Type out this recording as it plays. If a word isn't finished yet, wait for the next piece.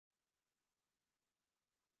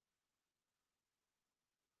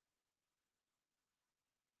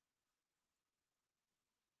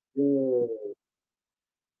Yo,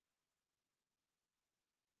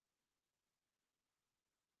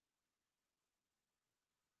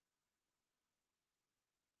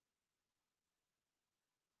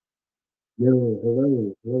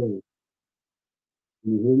 hello, hello.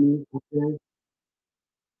 Can you hear me okay?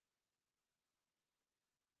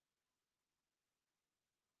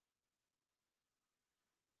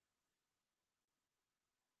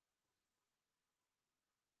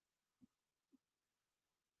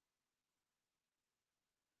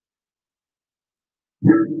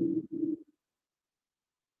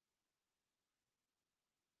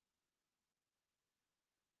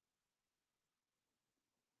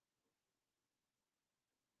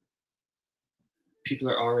 People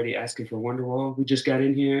are already asking for Wonderwall. We just got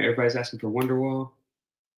in here. Everybody's asking for Wonderwall.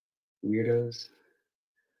 Weirdos.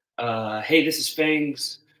 Hey, this is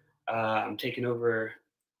Phangs. I'm taking over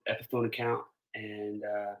Epiphone account, and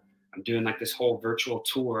I'm doing like this whole virtual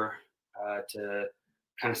tour to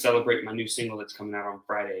kind of celebrate my new single that's coming out on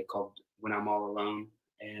Friday called "When I'm All Alone."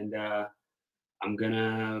 And I'm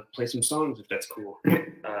gonna play some songs if that's cool.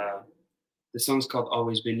 The song's called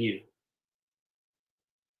 "Always Been You."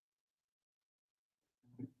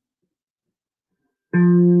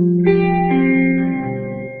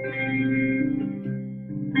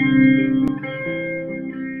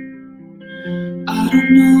 I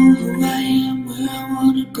don't know who I am, where I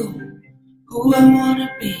wanna go, who I wanna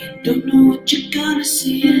be. Don't know what you're gonna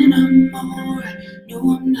see, and I'm alright.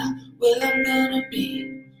 No, I'm not. Well, I'm gonna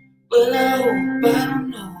be. Well, I hope. I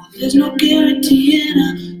don't know. There's no guarantee, and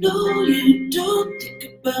I know you don't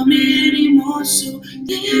think about me anymore. So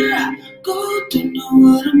there I go. Don't know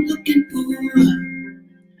what I'm looking for.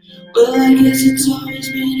 Well, I guess it's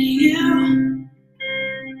always been you.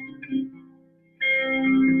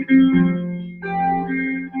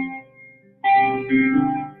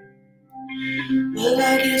 Well,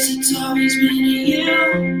 I guess it's always been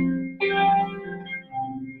you.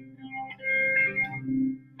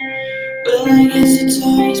 Well, I guess it's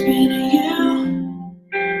always been you.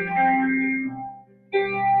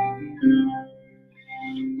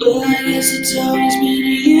 Well, I guess it's always been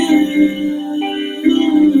you.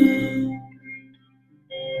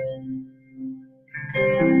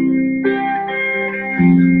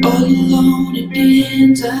 All alone at the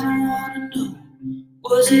ends, I don't wanna know.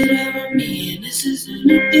 Was it ever me? And this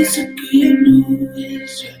isn't a disagree. I know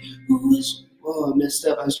it's right. Who is? Whoa, I messed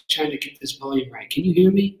up. I was trying to get this volume right. Can you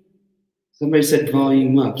hear me? Somebody said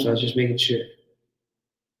volume up, so I was just making sure.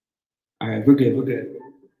 All right, we're good. We're good.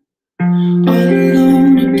 All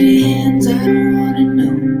alone at the ends, I don't wanna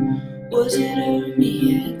know. Was it ever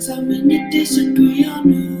me? And tell me to disagree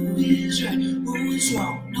on who is right, who is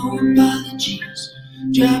wrong. No apologies.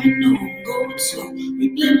 Driving home, going slow.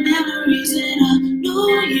 Replay memories, and I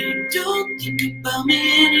know you don't think about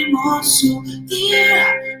me anymore. So there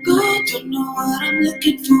I go, don't know what I'm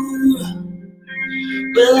looking for.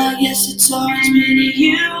 Well, I guess it's always been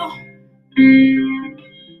you.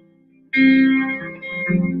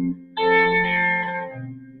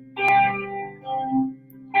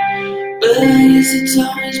 Well, I guess it's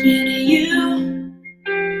always been you.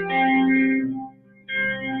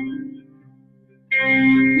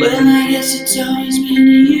 Well, I guess it's always been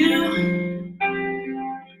you.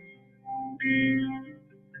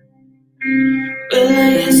 Well,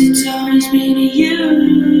 I guess it's always been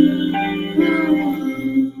you.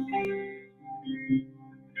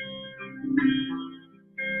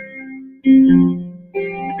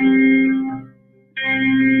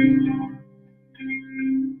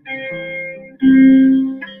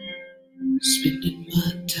 Spending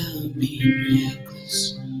my time being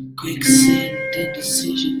reckless. Quicksand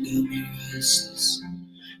indecision got me restless.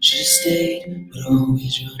 Should've stayed, but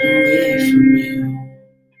always run away from you.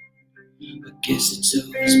 I guess it's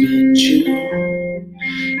always been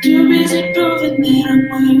true. Too busy proving that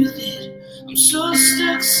I'm worth it. I'm so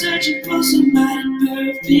stuck searching for somebody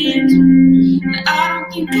perfect. And I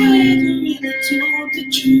don't think I ever really told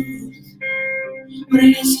the truth. But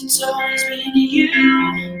I guess it's always been you.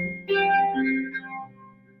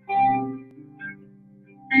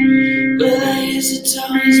 Well, I guess it's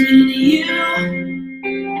always been you.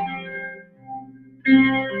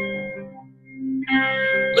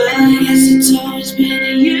 Well, I guess it's always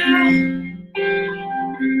been you.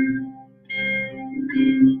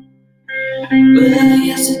 Well, I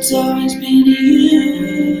guess it's always been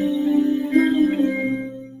you.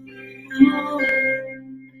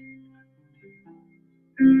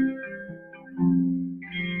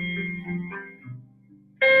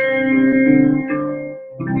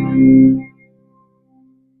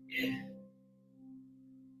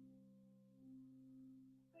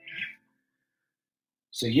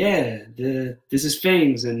 So yeah, this is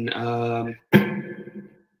Phangs, and I'm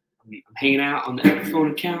hanging out on the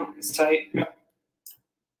Epiphone account. It's tight.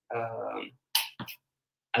 Um,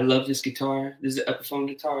 I love this guitar. This is an Epiphone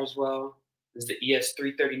guitar as well. This is the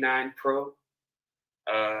ES339 Pro.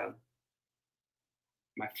 Uh,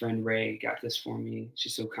 my friend Ray got this for me.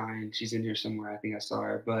 She's so kind. She's in here somewhere. I think I saw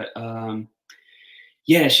her. But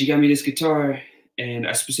yeah, she got me this guitar, and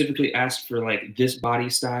I specifically asked for like this body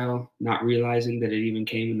style, not realizing that it even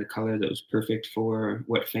came in the color that was perfect for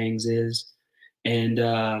what Fangs is. And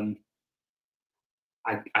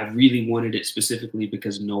I really wanted it specifically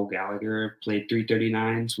because Noel Gallagher played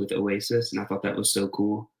 339s with Oasis, and I thought that was so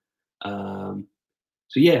cool. Um,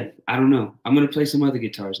 so yeah, I don't know. I'm gonna play some other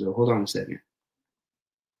guitars though. Hold on a second.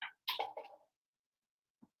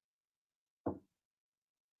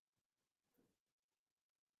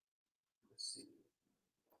 Let's see.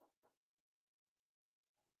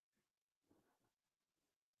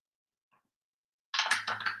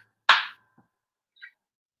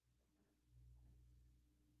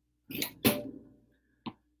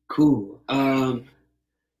 Cool.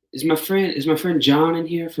 Is my friend John in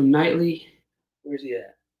here from Nightly? Where's he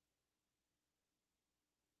at?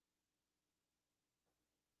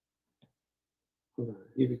 Hold on.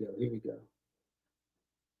 Here we go. Here we go.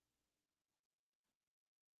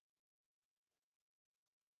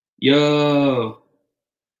 Yo,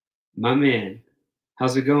 my man.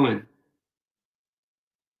 How's it going?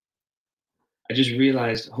 I just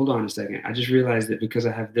realized, hold on a second. I just realized that because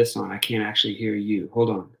I have this on, I can't actually hear you. Hold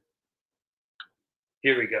on.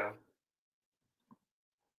 Here we go.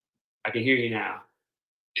 I can hear you now.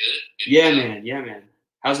 Good. Yeah, man. Yeah, man.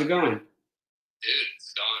 How's it going? Dude,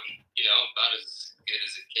 it's going, about as good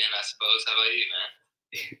as it can, I suppose. How about you,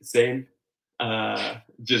 man? Same.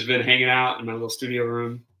 Just been hanging out in my little studio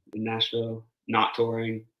room in Nashville, not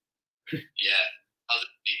touring. Yeah. How's it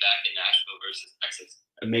to be back in Nashville versus Texas?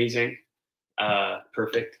 Amazing.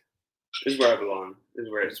 Perfect. This is where I belong. This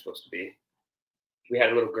is where it's supposed to be. We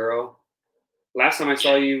had a little girl. Last time I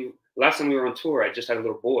saw you, last time we were on tour, I just had a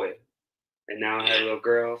little boy, and now I have a little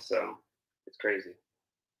girl. So it's crazy.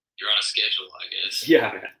 You're on a schedule, I guess.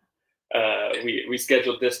 Yeah, man. We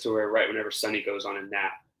scheduled this tour right whenever Sunny goes on a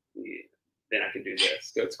nap. Then I can do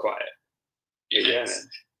this, so it's quiet. Yeah, man.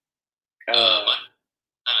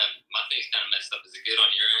 My thing's kind of messed up. Is it good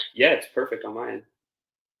on your end? Yeah, it's perfect on my end.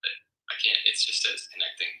 I can't. It just says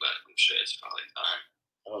connecting, but I'm sure it's probably fine.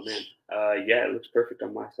 Oh man. Yeah, it looks perfect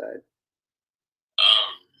on my side.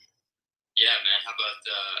 Yeah, man. How about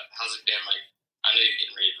how's it been? Like, I know you're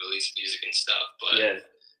getting ready to release music and stuff, but Yeah.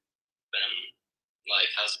 been like,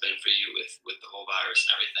 how's it been for you with the whole virus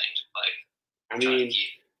and everything? Like, I trying mean, to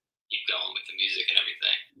keep going with the music and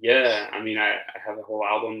everything. yeah. I mean, I have a whole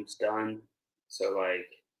album's done, so like,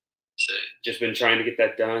 So, just been trying to get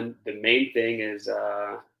that done. The main thing is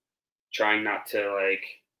trying not to like,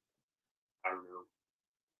 I don't know,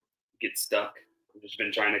 get stuck. I've just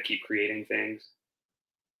been trying to keep creating things.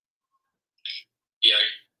 yeah,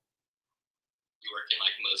 you working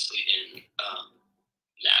like mostly in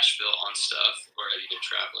Nashville on stuff, or have you been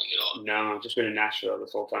traveling at all? No, I've just been in Nashville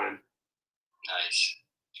this whole time. Nice.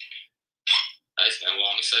 Nice, man.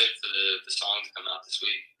 Well, I'm excited for the song to come out this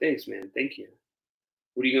week. Thanks, man. Thank you.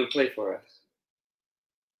 What are you gonna play for us?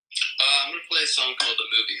 I'm gonna play a song called "The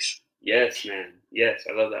Movies." Yes, man. Yes,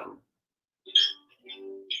 I love that one.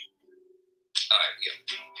 All right, we go.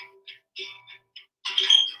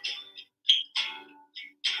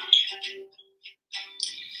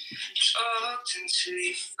 Talked until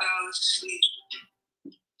you fell asleep.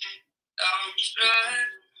 I'm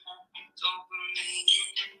driving home,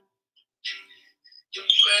 dopamine. Your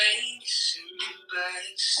place in the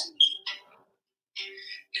backseat,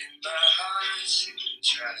 and my heart's in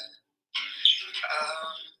dry.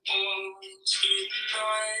 I'm old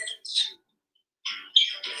tonight.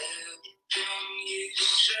 Everything you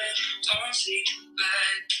said, don't take it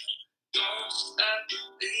back. Don't stop,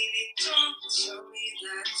 baby, don't tell me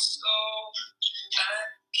that it's all. I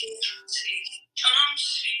can't take it, I'm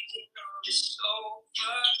shaking on this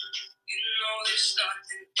over. You know there's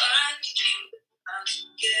nothing like you I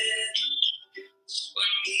forget. It's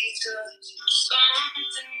when we touch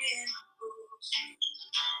something in the booth.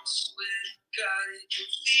 I swear to God, it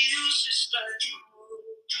feels just like the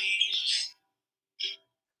movies.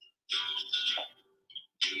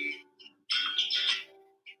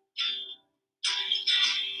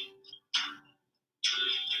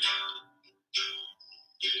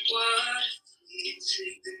 What if we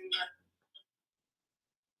take the night?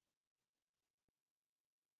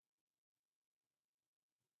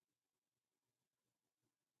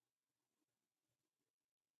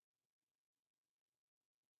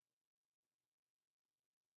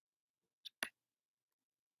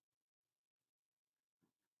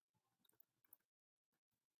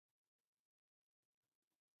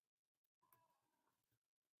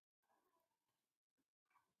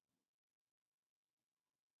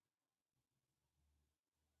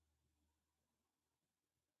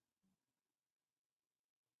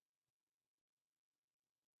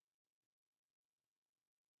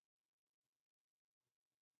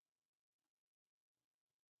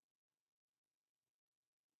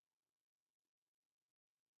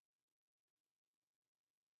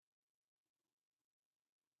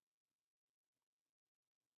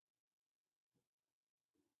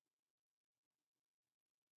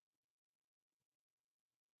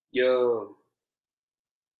 Yo.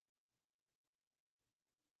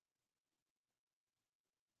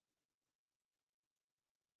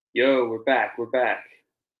 Yo, we're back. We're back.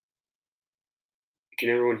 Can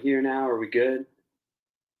everyone hear now? Are we good?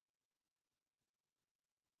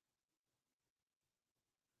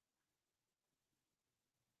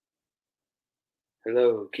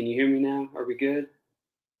 Hello. Can you hear me now? Are we good?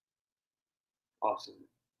 Awesome.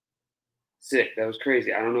 Sick. That was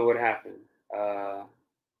crazy. I don't know what happened. I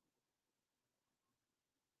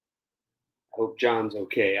hope John's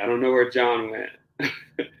okay. I don't know where John went.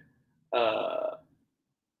 Let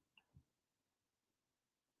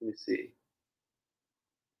me see.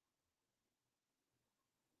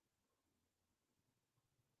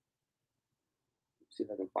 Let's see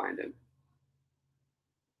if I can find him.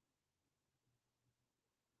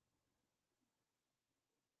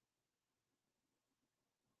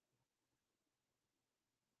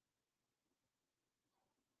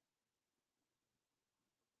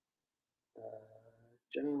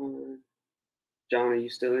 John. John, are you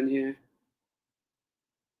still in here?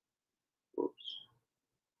 Oops.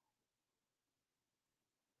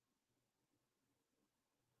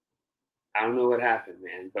 I don't know what happened,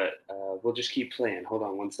 man, but we'll just keep playing. Hold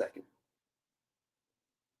on one second.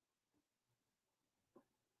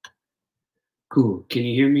 Cool. Can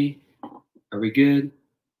you hear me? Are we good?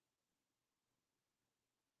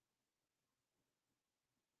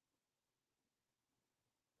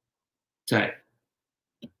 Tight.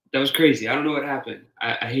 That was crazy. I don't know what happened.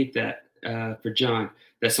 I hate that for John.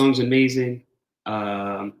 That song's amazing.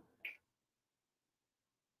 Here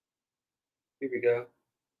we go.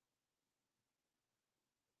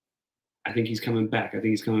 I think he's coming back. I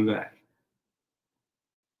think he's coming back.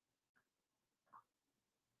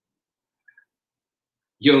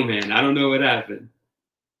 Yo, man, I don't know what happened.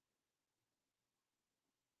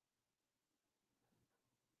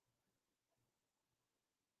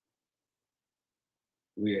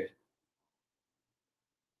 Weird.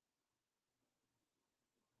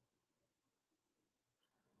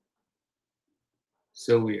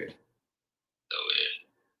 So weird. So weird.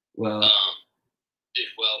 Well, dude,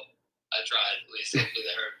 well, I tried. At least hopefully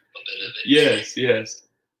they heard a bit of it. yes, yes.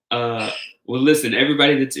 Well, listen,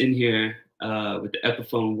 everybody that's in here with the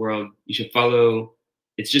Epiphone world, you should follow.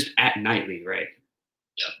 It's just at Nightly, right?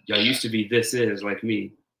 Yep. Y'all used to be This Is like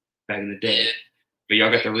me back in the day, Yeah. but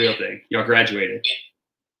y'all got the real thing. Y'all graduated.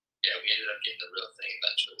 Yeah, we ended up getting the real thing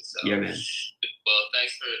eventually. So Yeah, man. Well,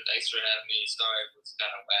 thanks for having me. Sorry if it was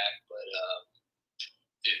kind of whack, but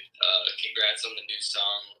dude, congrats on the new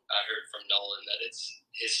song. I heard from Nolan that it's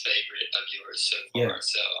his favorite of yours so far. Yeah.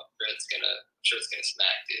 So I'm sure it's gonna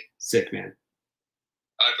smack, dude. Sick, man.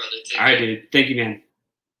 All right, brother. All right, dude. Thank you, man.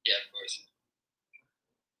 Yeah, of course.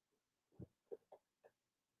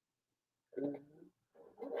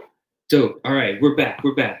 So, all right, we're back.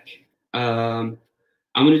 We're back.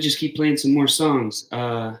 I'm gonna just keep playing some more songs.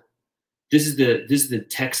 This is the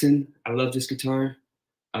Texan. I love this guitar.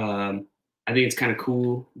 I think it's kind of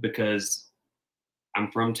cool because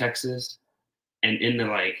I'm from Texas, and in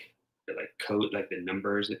the code, like the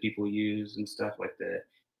numbers that people use and stuff,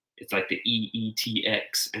 it's like the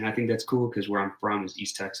EETX, and I think that's cool because where I'm from is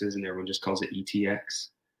East Texas, and everyone just calls it ETX.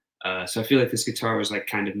 So I feel like this guitar was like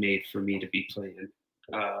kind of made for me to be playing.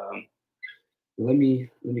 Let me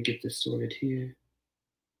get this sorted here.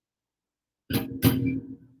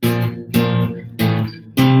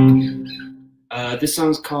 This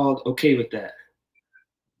song's called "Okay with That."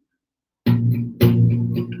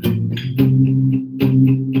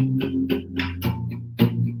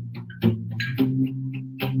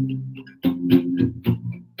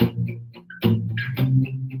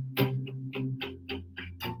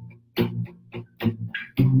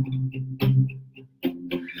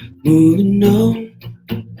 Moving on,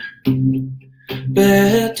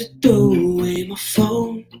 back to throw away my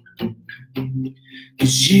phone,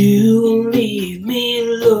 'cause you won't leave me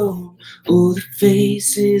alone. All the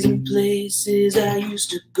faces and places I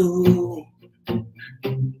used to go,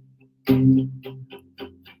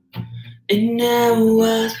 and now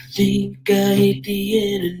I think I hate the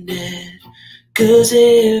internet, 'cause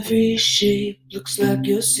every shape looks like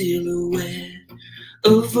your silhouette.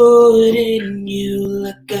 Avoiding you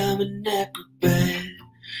like I'm an acrobat.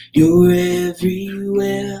 You're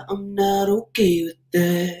everywhere, I'm not okay with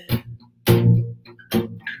that.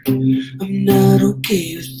 I'm not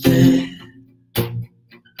okay with that.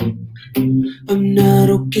 I'm not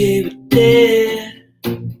okay with that.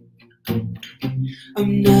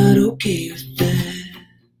 I'm not okay with that.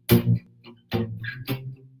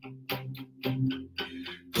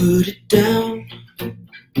 Put it down.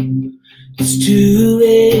 It's 2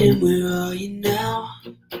 AM, where are you now?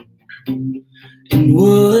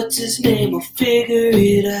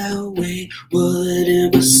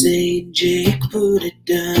 and Jake put it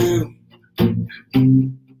down.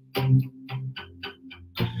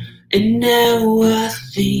 And now I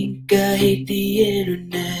think I hate the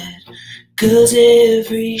internet, 'cause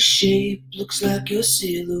every shape looks like your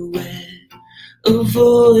silhouette.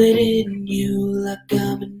 Avoiding you like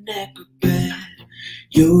I'm an acrobat.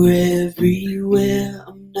 You're everywhere,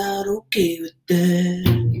 I'm not okay with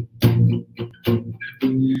that.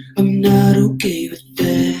 I'm not okay with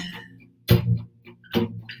that.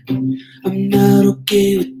 I'm not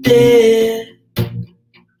okay with that.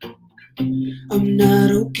 I'm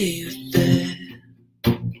not okay with that.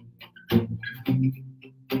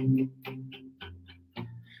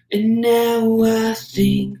 And now I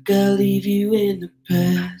think I'll leave you in the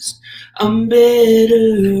past. I'm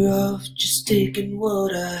better off just taking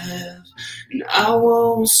what I have. And I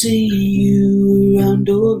won't see you around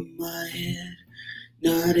over my head.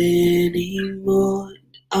 Not anymore.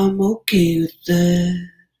 I'm okay with that.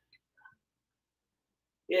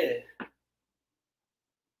 Yeah.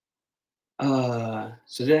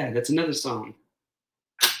 So yeah, that's another song.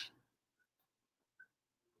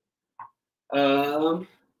 I'm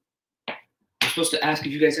supposed to ask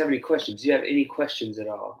if you guys have any questions. Do you have any questions at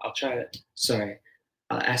all? I'll try to. Sorry,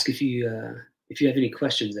 I'll ask if you have any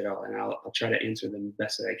questions at all, and I'll try to answer them the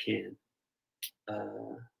best that I can.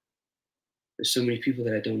 There's so many people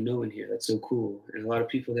that I don't know in here. That's so cool, and a lot of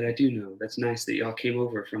people that I do know. That's nice that y'all came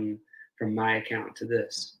over from my account to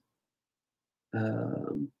this.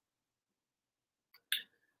 Um,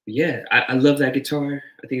 yeah, I love that guitar.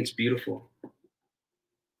 I think it's beautiful.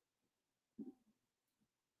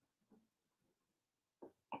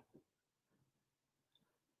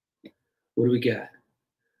 What do we got?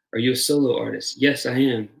 Are you a solo artist? Yes, I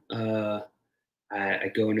am.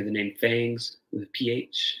 I go under the name Phangs with a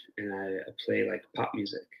PH, and I play like pop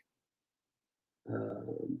music.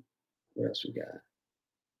 Um, what else we got?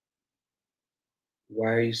 Why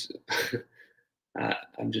are you?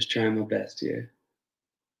 I'm just trying my best here.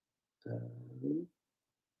 Um,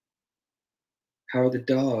 how are the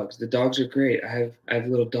dogs? The dogs are great. I have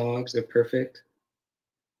little dogs. They're perfect.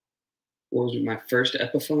 What was my first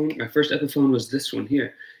Epiphone? My first Epiphone was this one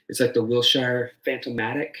here. It's like the Wilshire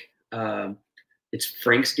Phantomatic. Um, it's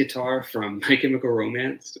Frank's guitar from My Chemical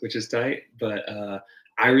Romance, which is tight. But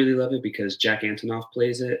I really love it because Jack Antonoff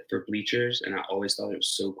plays it for Bleachers, and I always thought it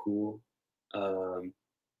was so cool. And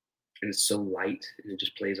it's so light, and it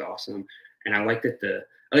just plays awesome. And I like that the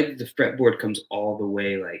fretboard comes all the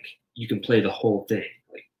way. Like you can play the whole thing.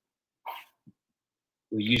 Like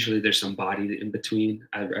well, usually there's some body in between.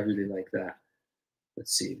 I really like that.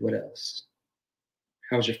 Let's see what else.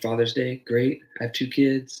 How was your Father's Day? Great. I have 2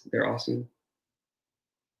 kids. They're awesome.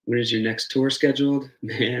 When is your next tour scheduled?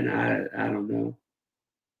 Man, I don't know.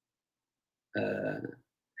 Uh,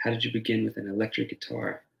 how did you begin with an electric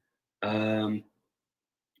guitar? Um,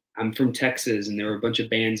 I'm from Texas, and there were a bunch of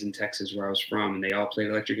bands in Texas where I was from, and they all played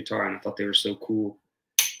electric guitar, and I thought they were so cool.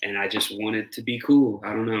 And I just wanted to be cool.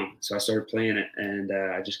 I don't know. So I started playing it, and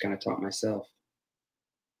I just kind of taught myself.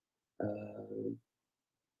 Uh,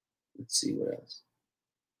 let's see what else.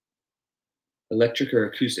 Electric or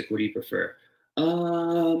acoustic? What do you prefer?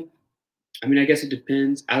 Um, I mean, I guess it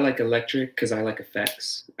depends. I like electric because I like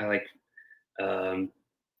effects. Um,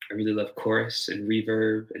 I really love chorus and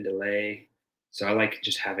reverb and delay. So I like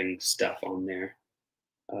just having stuff on there.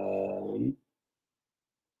 Um,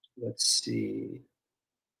 let's see.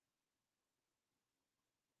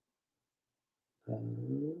 Uh,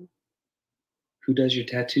 who does your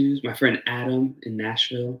tattoos? My friend Adam in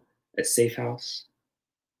Nashville at Safe House.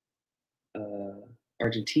 Uh,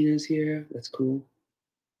 Argentina's here. That's cool.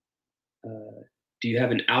 Do you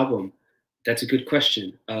have an album? That's a good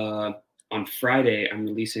question. On Friday, I'm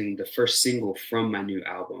releasing the first single from my new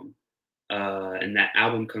album. And that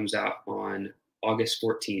album comes out on August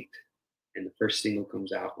 14th, and the first single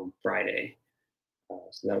comes out on Friday.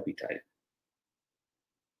 So that'll be tight.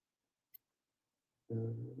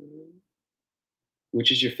 Um,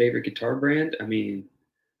 which is your favorite guitar brand? I mean,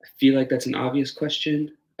 I feel like that's an obvious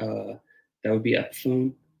question. That would be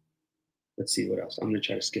Epiphone. Let's see what else. I'm gonna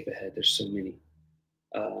try to skip ahead. There's so many.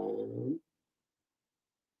 Um,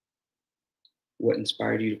 what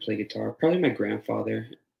inspired you to play guitar? Probably my grandfather.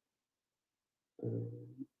 Um,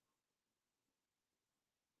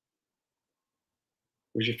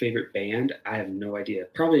 what's your favorite band? I have no idea.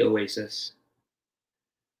 Probably Oasis.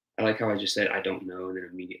 I like how I just said I don't know and then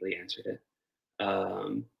immediately answered it.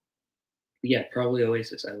 Um, yeah, probably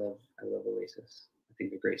Oasis. I love Oasis. I think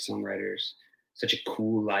they're great songwriters. Such a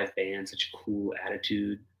cool live band. Such a cool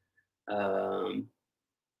attitude. Um,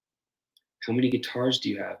 how many guitars do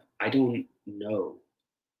you have? I don't know.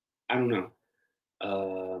 I don't know.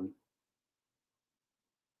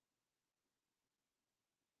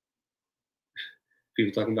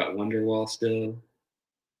 People talking about Wonderwall still.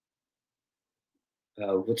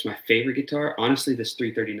 What's my favorite guitar? Honestly, this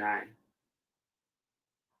 339.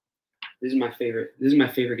 This is my favorite. This is my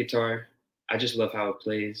favorite guitar. I just love how it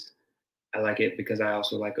plays. I like it because I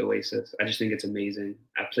also like Oasis. I just think it's amazing.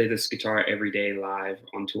 I play this guitar every day live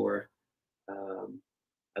on tour. Um,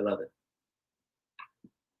 I love it.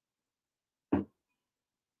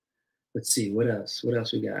 Let's see what else. What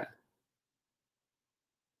else we got?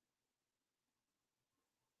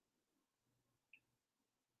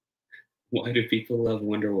 Why do people love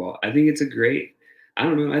Wonderwall? I think it's a great. I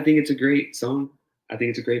don't know. I think it's a great song. I think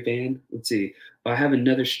it's a great band. Let's see. I have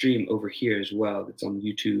another stream over here as well. That's on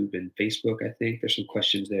YouTube and Facebook. I think there's some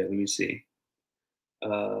questions there. Let me see.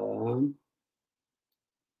 Um,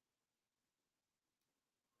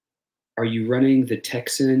 Are you running the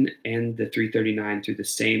Texan and the 339 through the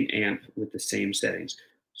same amp with the same settings?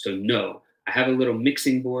 So no, I have a little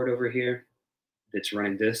mixing board over here that's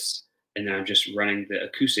running this, and then I'm just running the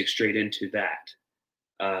acoustic straight into that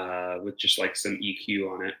with just like some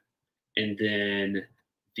EQ on it. And then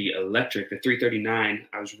the electric, the 339,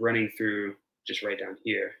 I was running through just right down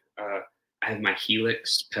here. I have my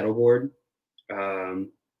Helix pedal board,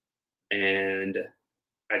 um, and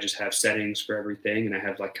I just have settings for everything, and I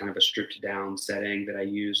have like kind of a stripped down setting that I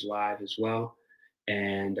use live as well,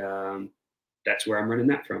 and that's where I'm running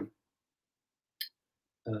that from.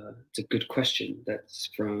 It's a good question. That's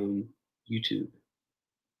from YouTube.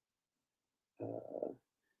 Uh,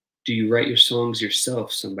 do you write your songs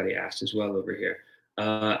yourself? Somebody asked as well over here.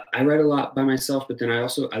 I write a lot by myself, but then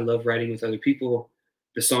I love writing with other people.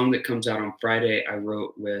 The song that comes out on Friday, I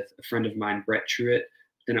wrote with a friend of mine, Brett Truitt.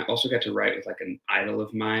 Then I also got to write with like an idol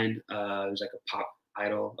of mine. It was like a pop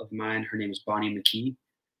idol of mine. Her name is Bonnie McKee,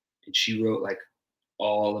 and she wrote like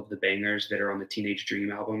all of the bangers that are on the Teenage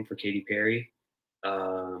Dream album for Katy Perry,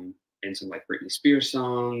 and some like Britney Spears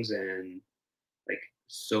songs, and like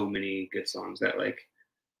so many good songs that like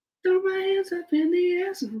throw my hands up in the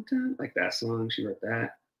air sometimes. Like that song, she wrote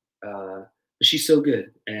that. But she's so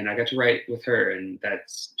good, and I got to write with her, and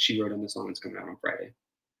she wrote on the song that's coming out on Friday.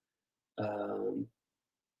 Um,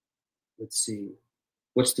 let's see,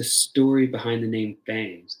 what's the story behind the name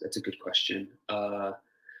Phangs? That's a good question.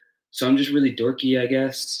 So I'm just really dorky, I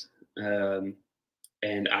guess,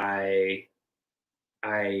 and I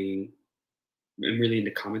am really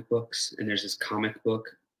into comic books, and there's this comic book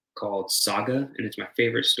called Saga, and it's my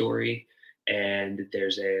favorite story. And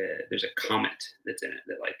there's a comet that's in it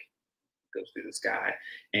that like goes through the sky,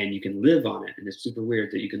 and you can live on it. And it's super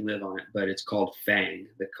weird that you can live on it, but it's called Fang,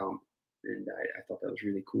 the comet. And I thought that was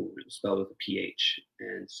really cool. It was spelled with a PH,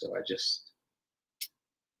 and so I just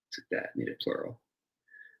took that, made it plural.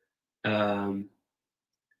 But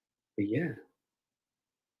yeah,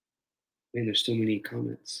 man, there's so many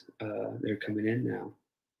comments that are coming in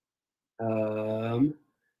now.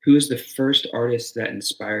 Who is the first artist that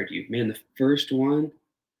inspired you? Man, the first one,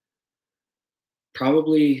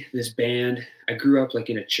 probably this band. I grew up like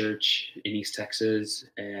in a church in East Texas,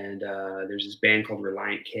 and there's this band called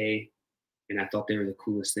Reliant K, and I thought they were the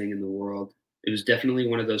coolest thing in the world. It was definitely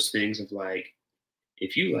one of those things of like,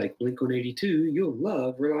 if you like Blink-182, you'll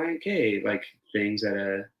love Reliant K, like things at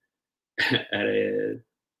a at a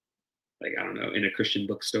like I don't know, in a Christian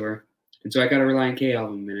bookstore. And so I got a Reliant K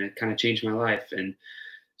album, and it kind of changed my life. And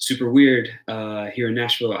super weird. Here in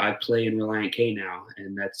Nashville, I play in Reliant K now,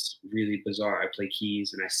 and that's really bizarre. I play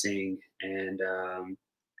keys and I sing, and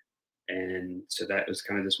so that was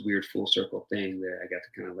kind of this weird full circle thing that I got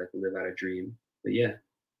to kind of like live out a dream. But yeah,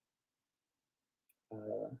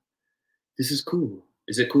 uh, this is cool.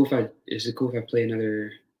 Is it cool if I play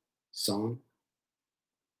another song?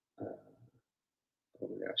 Uh, oh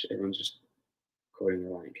my gosh, everyone's just quoting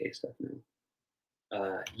Reliant K stuff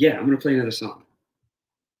now. Yeah, I'm gonna play another song.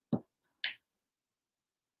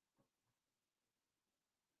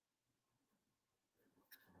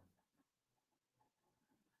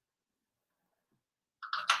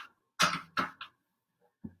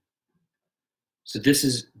 So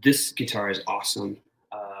this guitar is awesome.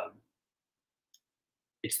 Um,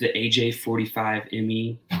 it's the AJ45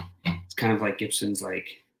 ME. It's kind of like Gibson's like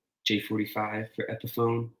J45 for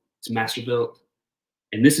Epiphone. It's Masterbilt,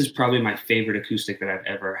 and this is probably my favorite acoustic that I've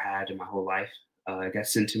ever had in my whole life. It got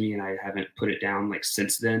sent to me, and I haven't put it down like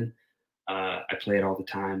since then. I play it all the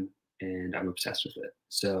time, and I'm obsessed with it.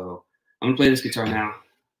 So I'm gonna play this guitar now.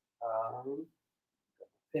 Um,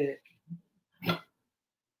 pick.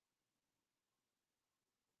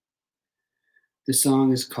 This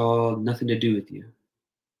song is called "Nothing to Do with You."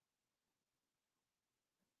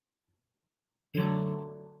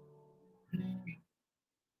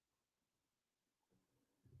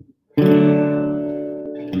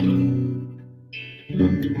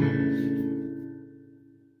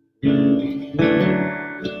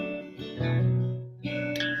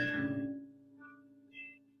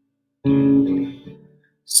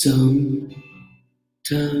 Sometimes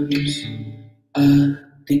I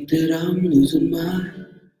think that I'm losing my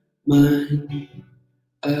mind.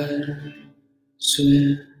 I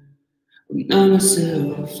swear I'm not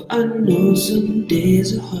myself. I know some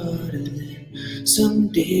days are harder than some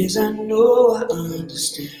days. I know I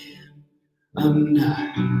understand. I'm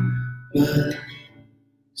not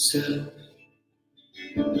myself.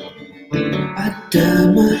 I dye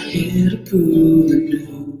my hair to prove a new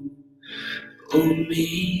old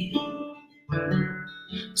me.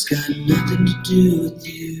 It's got nothing to do with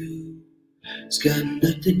you. It's got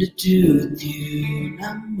nothing to do with you. And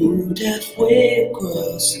I moved halfway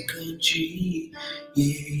across the country,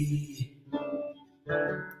 yeah.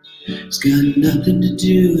 It's got nothing to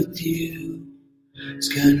do with you. It's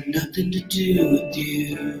got nothing to do with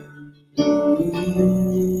you. Ooh.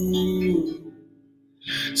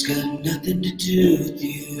 It's got nothing to do with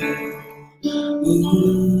you.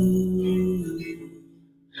 Ooh.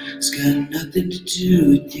 It's got nothing to do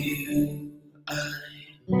with you. I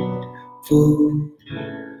forget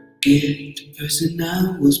the person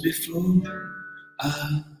I was before.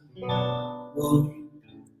 I won't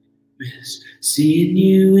miss seeing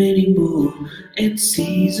you anymore. And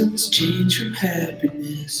seasons change from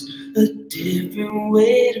happiness, a different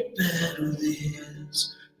way to battle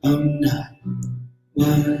this. I'm not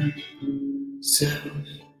myself.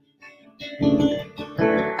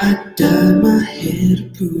 I dye my hair to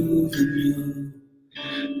prove I knew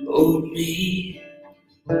old me.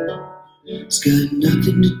 It's got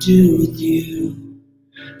nothing to do with you.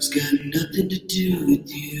 It's got nothing to do with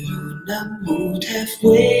you. And I moved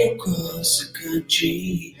halfway across the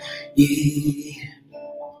country, yeah.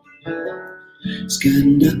 It's got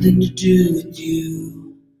nothing to do with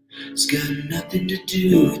you. It's got nothing to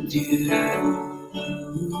do with you.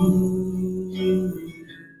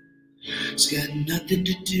 It's got nothing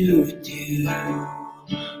to do with you.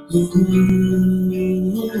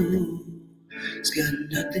 It's got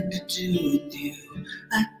nothing to do with you.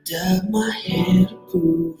 I dyed my hair to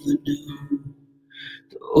prove I knew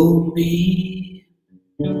the old me.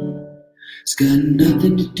 It's got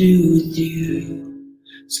nothing to do with you.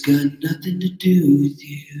 It's got nothing to do with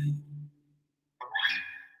you.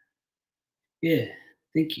 Yeah,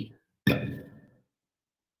 thank you.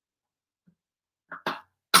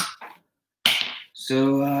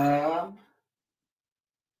 So,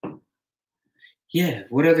 yeah,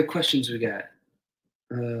 what other questions we got?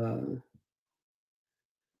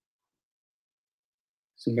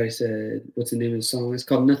 Somebody said, what's the name of the song? It's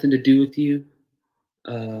called Nothing to Do with You.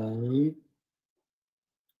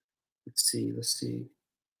 Let's see.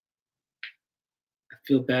 I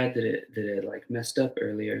feel bad that it like messed up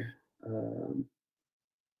earlier. I feel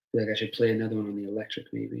like I should play another one on the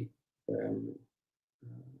electric maybe, but I don't know.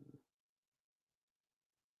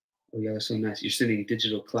 Oh, y'all are so nice. You're sending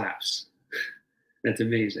digital claps. That's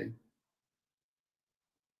amazing.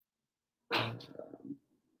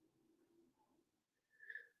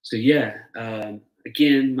 So yeah,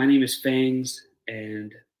 again, my name is Phangs,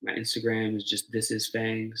 and my Instagram is just This Is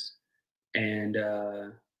Phangs, and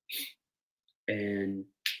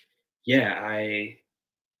yeah, I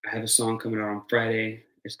have a song coming out on Friday.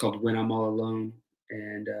 It's called When I'm All Alone,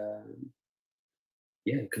 and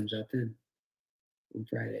yeah, it comes out then on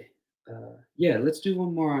Friday. Yeah, let's do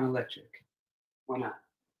one more on electric. Why not?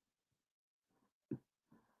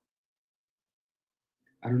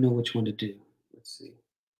 I don't know which one to do. Let's see.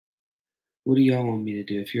 What do y'all want me to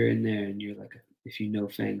do? If you're in there and you're like, if you know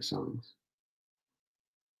Fang songs.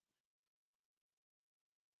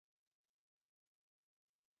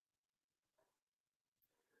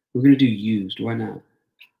 We're gonna do Used. Why not?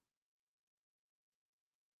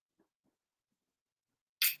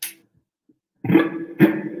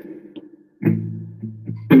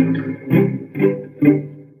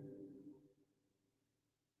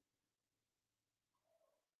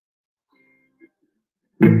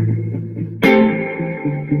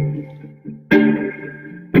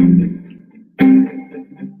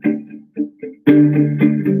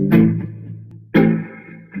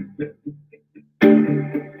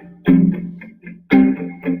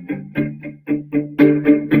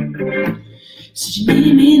 Said you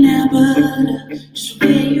need me now, but just the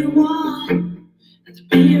way you want. Not to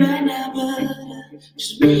be right now, but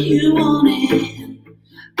just the way you want it.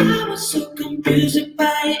 I was so confused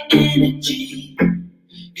by your energy,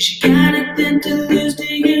 'cause you got nothing to lose to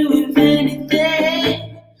you, if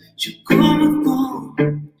anything. You call my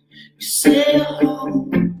phone, you say you're home,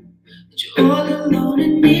 that you're all alone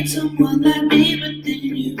and need someone like me, but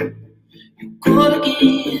then you call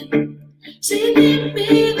again, say you need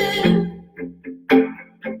me there.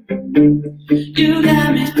 You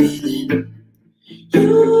got me feeling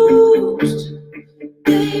you.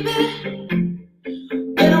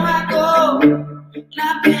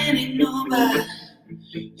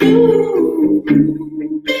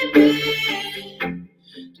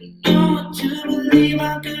 believe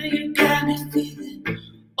how good you got me feeling.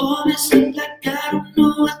 All messed up like I don't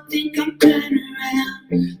know, I think I'm turning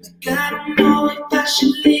around. Like I don't know if I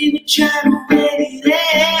should leave and try to wait it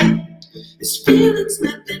out. This feeling's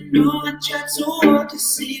nothing new, I tried so hard to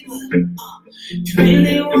see, but you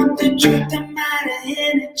really want the truth, I'm out of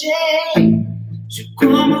energy. You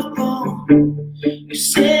call my phone, you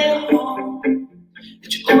say home,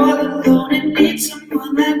 that you're all alone and need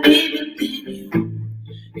someone like me, but then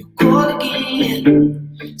you call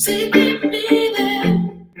again, say give me that.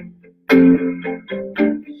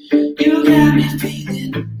 You got me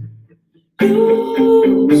feeling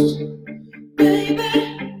used, baby.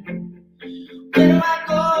 Where do I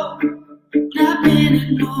go when I've been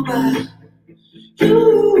ignored by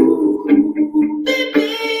you,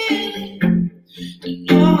 baby?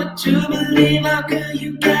 Don't know what to believe, how good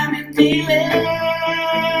you got me feeling.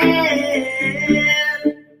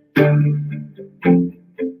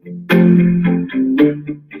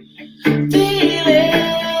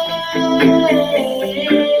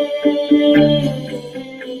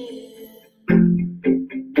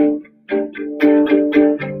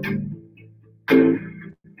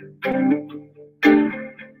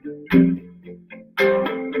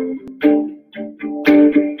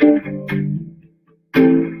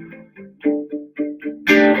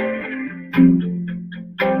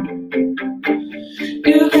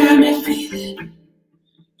 You got me feeling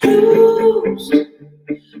used,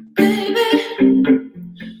 baby.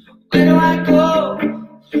 Where do I go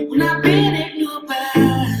when I've been ignored by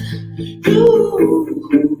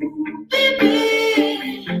you,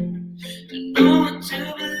 baby? Don't know what to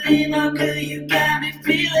believe, how good you got me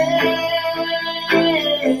feeling.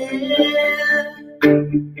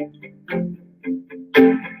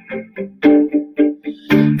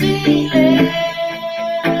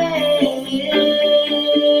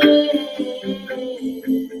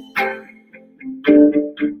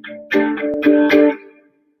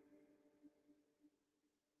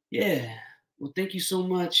 Yeah, well, thank you so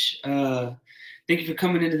much. Thank you for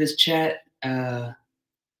coming into this chat. I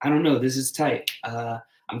don't know, this is tight.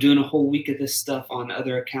 I'm doing a whole week of this stuff on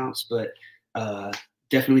other accounts, but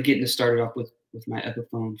definitely getting it started off with my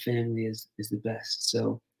Epiphone family is the best.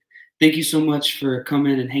 So thank you so much for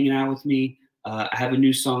coming and hanging out with me. I have a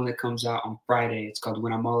new song that comes out on Friday. It's called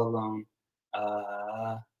When I'm All Alone.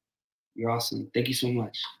 You're awesome. Thank you so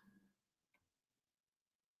much.